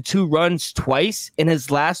more than 2 runs twice in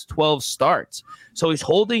his last 12 starts. So he's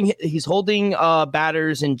holding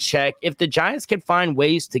batters in check. If the Giants can find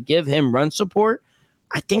ways to give him run support,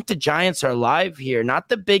 I think the Giants are live here. Not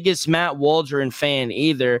the biggest Matt Waldron fan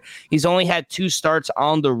either. He's only had 2 starts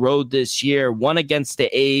on the road this year, one against the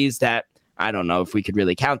A's that I don't know if we could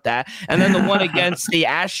really count that, and then the one against the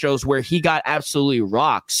Astros where he got absolutely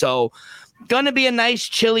rocked. So going to be a nice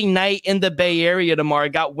chilly night in the Bay Area tomorrow.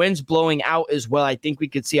 Got winds blowing out as well. I think we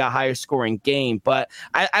could see a higher scoring game, but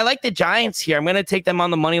I like the Giants here. I'm going to take them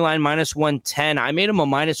on the money line -110. I made them a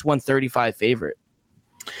 -135 favorite.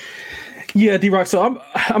 Yeah, D-Rock. So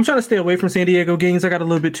I'm trying to stay away from San Diego games. I got a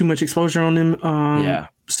little bit too much exposure on them.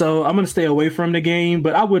 So I'm going to stay away from the game,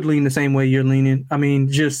 but I would lean the same way you're leaning. I mean,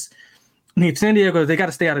 San Diego, they got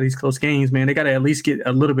to stay out of these close games, man. They got to at least get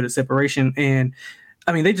a little bit of separation. And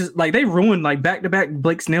I mean, they ruined back-to-back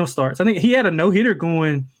Blake Snell starts. I think he had a no-hitter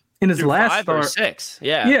going in his last 5 start. Or 6.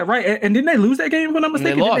 Yeah. Yeah, right. And didn't they lose that game, if I'm not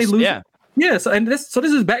mistaken? They lost, didn't they lose? Yeah. Yeah. So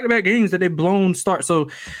this is back-to-back games that they've blown start. So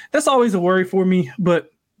that's always a worry for me. But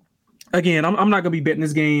again, I'm not gonna be betting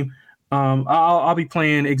this game. I'll be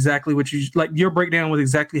playing exactly what you like. Your breakdown was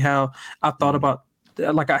exactly how I thought about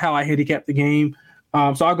how I handicapped the game.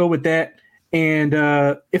 So I'll go with that. And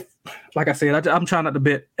if, like I said, I'm trying not to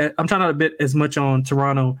bet. I'm trying not to bet as much on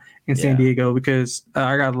Toronto and San Diego because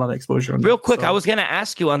I got a lot of exposure on. Real quick, so I was gonna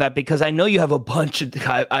ask you on that because I know you have a bunch of.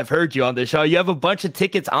 I've heard you on the show. You have a bunch of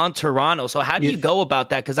tickets on Toronto. So how do you go about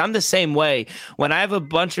that? Because I'm the same way. When I have a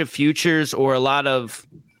bunch of futures or a lot of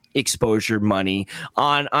exposure money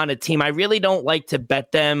on a team, I really don't like to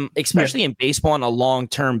bet them, especially in baseball, on a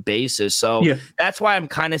long-term basis. So that's why I'm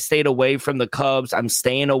kind of stayed away from the Cubs. I'm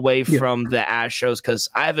staying away from the Astros because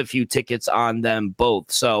I have a few tickets on them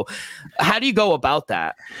both. So how do you go about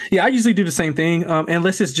that? Yeah, I usually do the same thing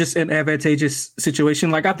unless it's just an advantageous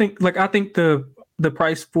situation. I think the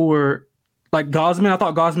price for Gausman, I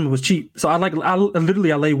thought Gausman was cheap. So I lay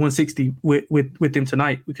 160 with him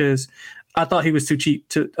tonight because I thought he was too cheap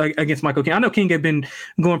against Michael King. I know King had been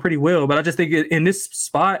going pretty well, but I just think in this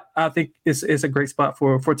spot, I think it's a great spot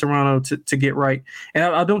for Toronto to get right. And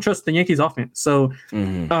I don't trust the Yankees offense. So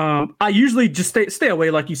I usually just stay away,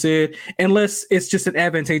 like you said, unless it's just an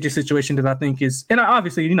advantageous situation that I think is, and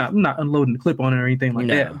obviously I'm not unloading the clip on it or anything like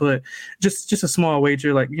that, but just a small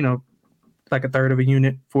wager, like a third of a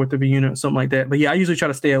unit, fourth of a unit, something like that. But yeah, I usually try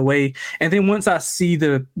to stay away. And then once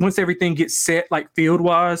everything gets set, field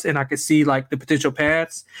wise, and I can see the potential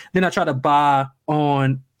paths, then I try to buy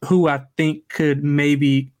on who I think could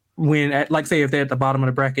maybe win at, say if they're at the bottom of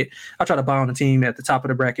the bracket, I try to buy on a team at the top of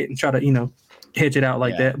the bracket and try to, hedge it out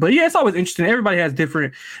that. But yeah, it's always interesting. Everybody has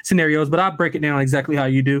different scenarios, but I break it down exactly how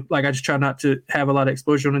you do. I just try not to have a lot of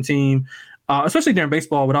exposure on the team, especially during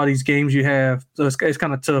baseball with all these games you have. So it's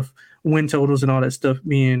kind of tough. Win totals and all that stuff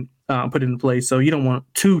being put into place, so you don't want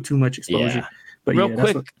too much exposure. Yeah. But real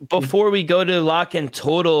quick, before we go to lock and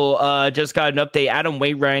total, just got an update. Adam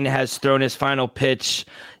Wainwright has thrown his final pitch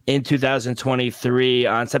in 2023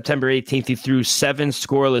 on September 18th. He threw 7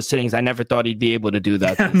 scoreless innings. I never thought he'd be able to do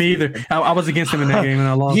that. Me either. I was against him in that game and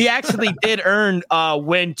I lost. He actually did earn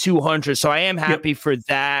win 200, so I am happy for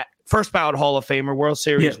that. First ballot Hall of Famer, World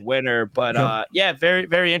Series winner. But very,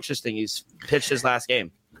 very interesting. He's pitched his last game.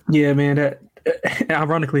 Yeah, man,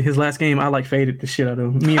 Ironically, his last game, I like faded the shit out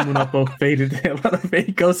of him. Me and Munaf both faded the hell out of it.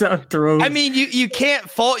 He goes out and throws. I mean, you can't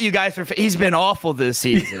fault you guys for he's been awful this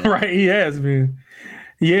season. Right, he has been.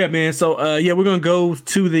 Yeah, man. So, we're going to go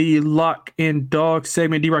to the lock and dog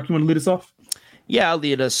segment. D-Rock, you want to lead us off? Yeah, I'll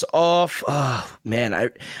lead us off. Oh, man,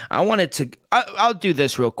 I wanted to I'll do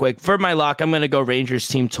this real quick. For my lock, I'm going to go Rangers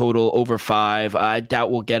team total over 5. I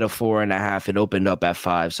doubt we'll get a 4.5. It opened up at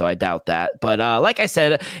 5, so I doubt that. But like I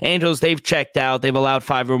said, Angels, they've checked out. They've allowed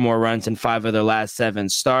 5 or more runs in 5 of their last 7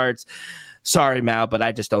 starts. Sorry, Mal, but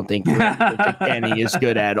I just don't think Kenny is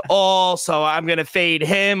good at all. So I'm going to fade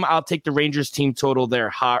him. I'll take the Rangers team total. They're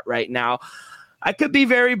hot right now. I could be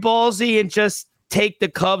very ballsy and just take the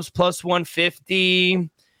Cubs plus 150,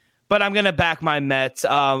 but I'm going to back my Mets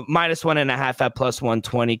minus 1.5 at plus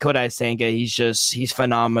 120. Kodai Senga, he's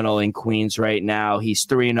phenomenal in Queens right now. He's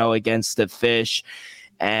 3-0 against the Fish,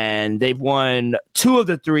 and they've won 2 of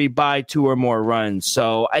the 3 by 2 or more runs.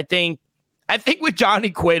 So I think with Johnny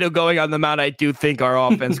Cueto going on the mound, I do think our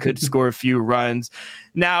offense could score a few runs.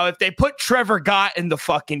 Now, if they put Trevor Gott in the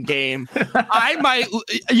fucking game,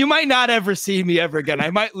 you might not ever see me ever again. I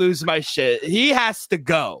might lose my shit. He has to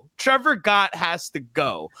go. Trevor Gott has to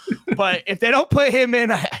go. But if they don't put him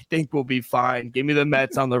in, I think we'll be fine. Give me the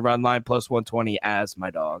Mets on the run line plus 120 as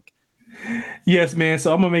my dog. Yes, man.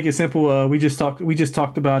 So I'm gonna make it simple. We just talked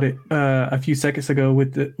about it a few seconds ago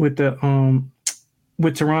with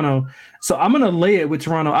Toronto. So I'm gonna lay it with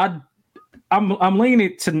Toronto. I'm laying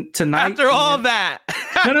it tonight. After all that.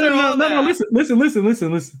 No.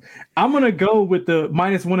 Listen. I'm gonna go with the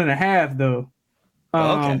minus 1.5 though.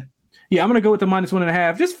 Okay. Yeah, I'm gonna go with the minus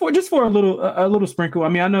 1.5 just for a little sprinkle. I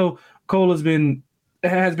mean, I know Cole has been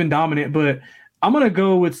dominant, but I'm gonna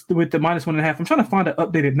go with the minus 1.5. I'm trying to find an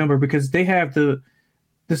updated number because they have the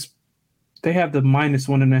minus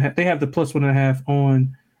 1.5. They have the plus 1.5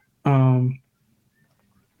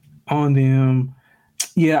 on them.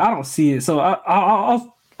 Yeah, I don't see it. So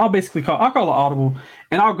I'll basically call an audible,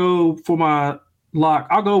 and I'll go for my lock.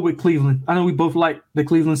 I'll go with Cleveland. I know we both like the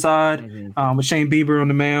Cleveland side with Shane Bieber on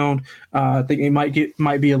the mound. I think it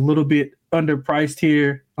might be a little bit underpriced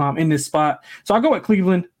here in this spot. So I'll go with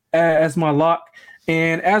Cleveland as my lock.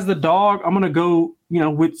 And as the dog, I'm gonna go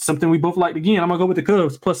with something we both liked again. I'm gonna go with the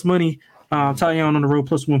Cubs plus money. Taillon on the road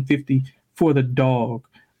plus 150 for the dog.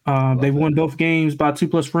 They've won both games by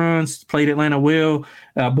 2+ runs, played Atlanta well.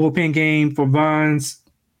 Bullpen game for Vines.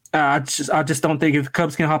 I just don't think if the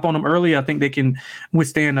Cubs can hop on them early, I think they can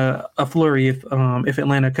withstand a flurry if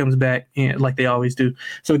Atlanta comes back like they always do.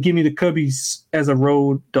 So give me the Cubbies as a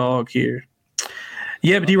road dog here.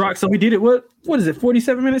 Yeah, but D-Rock, so we did it. What is it,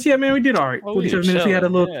 47 minutes? Yeah, man, we did all right. 47 minutes. We had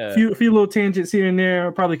a few little tangents here and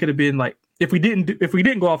there. Probably could have been like, if we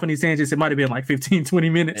didn't go off on these tangents, it might have been like 15, 20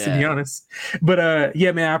 minutes to be honest. But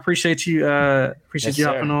yeah, man, I appreciate you. You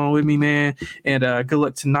hopping on with me, man. And good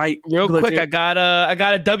luck tonight. Real quick, I got a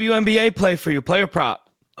WNBA play for you, player prop.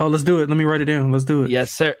 Oh, let's do it. Let me write it down. Let's do it.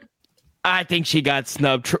 Yes, sir. I think she got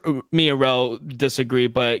snubbed. Me and Ro disagree,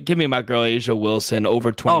 but give me my girl Asia Wilson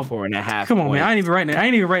over 24.5. Come on, points. man. I ain't even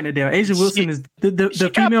writing it down. Asia Wilson is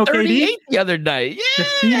the female KD the other night. Yeah. The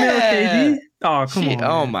female KD. Oh, come on.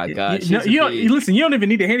 Oh my God. Listen, you don't even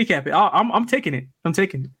need to handicap it. I'm taking it. I'm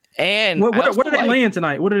taking it. And what are they laying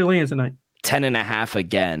tonight? 10.5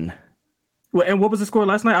 again. Well, and what was the score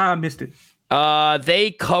last night? I missed it.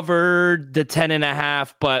 They covered the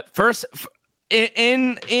 10.5, but first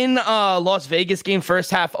in Las Vegas game,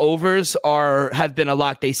 first half overs have been a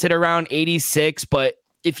lock. They sit around 86, but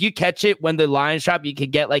if you catch it when the lines drop, you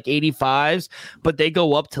could get like 85s, but they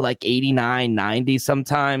go up to like 89, 90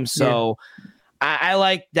 sometimes. So I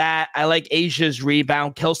like that. I like Asia's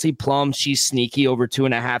rebound. Kelsey Plum, she's sneaky over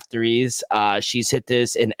 2.5 threes. She's hit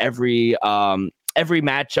this in every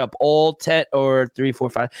matchup, all 10 or 3, 4,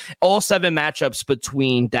 5, all 7 matchups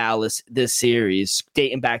between Dallas this series,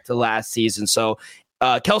 dating back to last season. So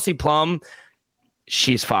Kelsey Plum,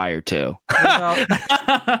 she's fire too.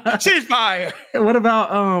 She's fire. What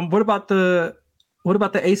about the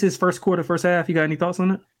Aces first quarter, first half? You got any thoughts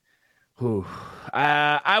on it? Ooh.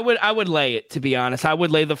 I would lay it, to be honest. I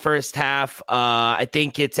would lay the first half. I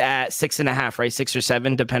think it's at 6.5, right? 6 or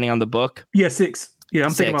 7, depending on the book. Yeah, 6. Yeah,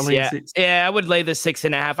 I'm thinking about laying 6. Yeah, I would lay the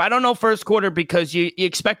 6.5. I don't know first quarter because you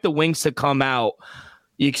expect the Wings to come out.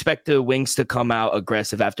 You expect the Wings to come out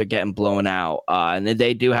aggressive after getting blown out, and then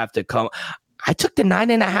they do have to come. I took the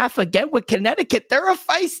 9.5 again with Connecticut. They're a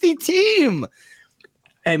feisty team.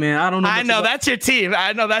 Hey man, I don't know. I know that's your team.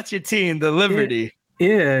 The Liberty.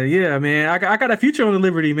 Yeah, man. I got a future on the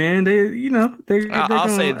Liberty, man. I'll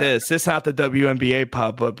say this: it's not the WNBA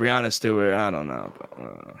pop up. Brianna Stewart, I don't know.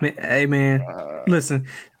 Hey, man, listen,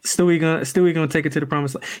 Stewie gonna take it to the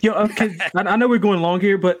promised land. Yo, I know we're going long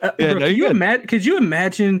here, but bro, could you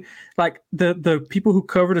imagine like the people who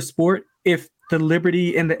cover the sport if the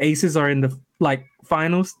Liberty and the Aces are in the like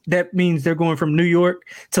finals? That means they're going from New York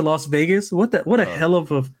to Las Vegas. What a hell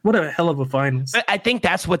of a finals. I think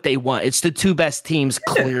that's what they want. It's the two best teams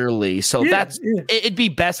clearly. So it'd be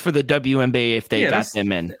best for the WNBA if they got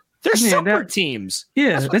them in. They're super teams.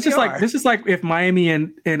 Yeah, that's just like if Miami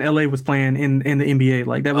and LA was playing in the NBA.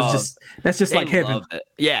 Like that's just like heaven.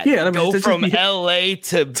 Yeah. Go from LA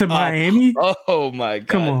to Miami. Oh my God.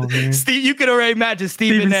 Come on, man. Steve, you can already imagine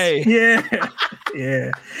Stephen A. Yeah.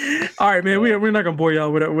 Yeah. All right, man. We're not gonna bore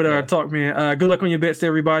y'all with our talk, man. Good luck on your bets to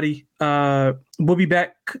everybody. We'll be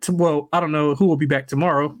back I don't know who will be back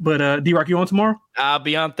tomorrow, but D-Rock, you on tomorrow? I'll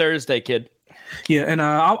be on Thursday, kid. Yeah, and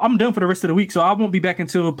I'm done for the rest of the week, so I won't be back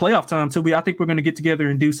until playoff time. So I think we're going to get together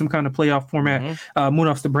and do some kind of playoff format.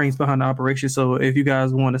 Munaf's the brains behind the operation, so if you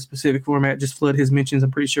guys want a specific format, just flood his mentions.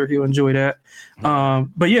 I'm pretty sure he'll enjoy that.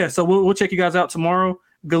 But yeah, so we'll check you guys out tomorrow.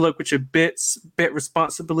 Good luck with your bets. Bet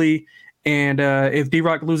responsibly, and if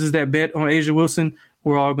D-Rock loses that bet on Asia Wilson,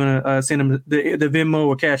 we're all going to send him the Venmo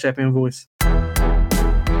or Cash App invoice.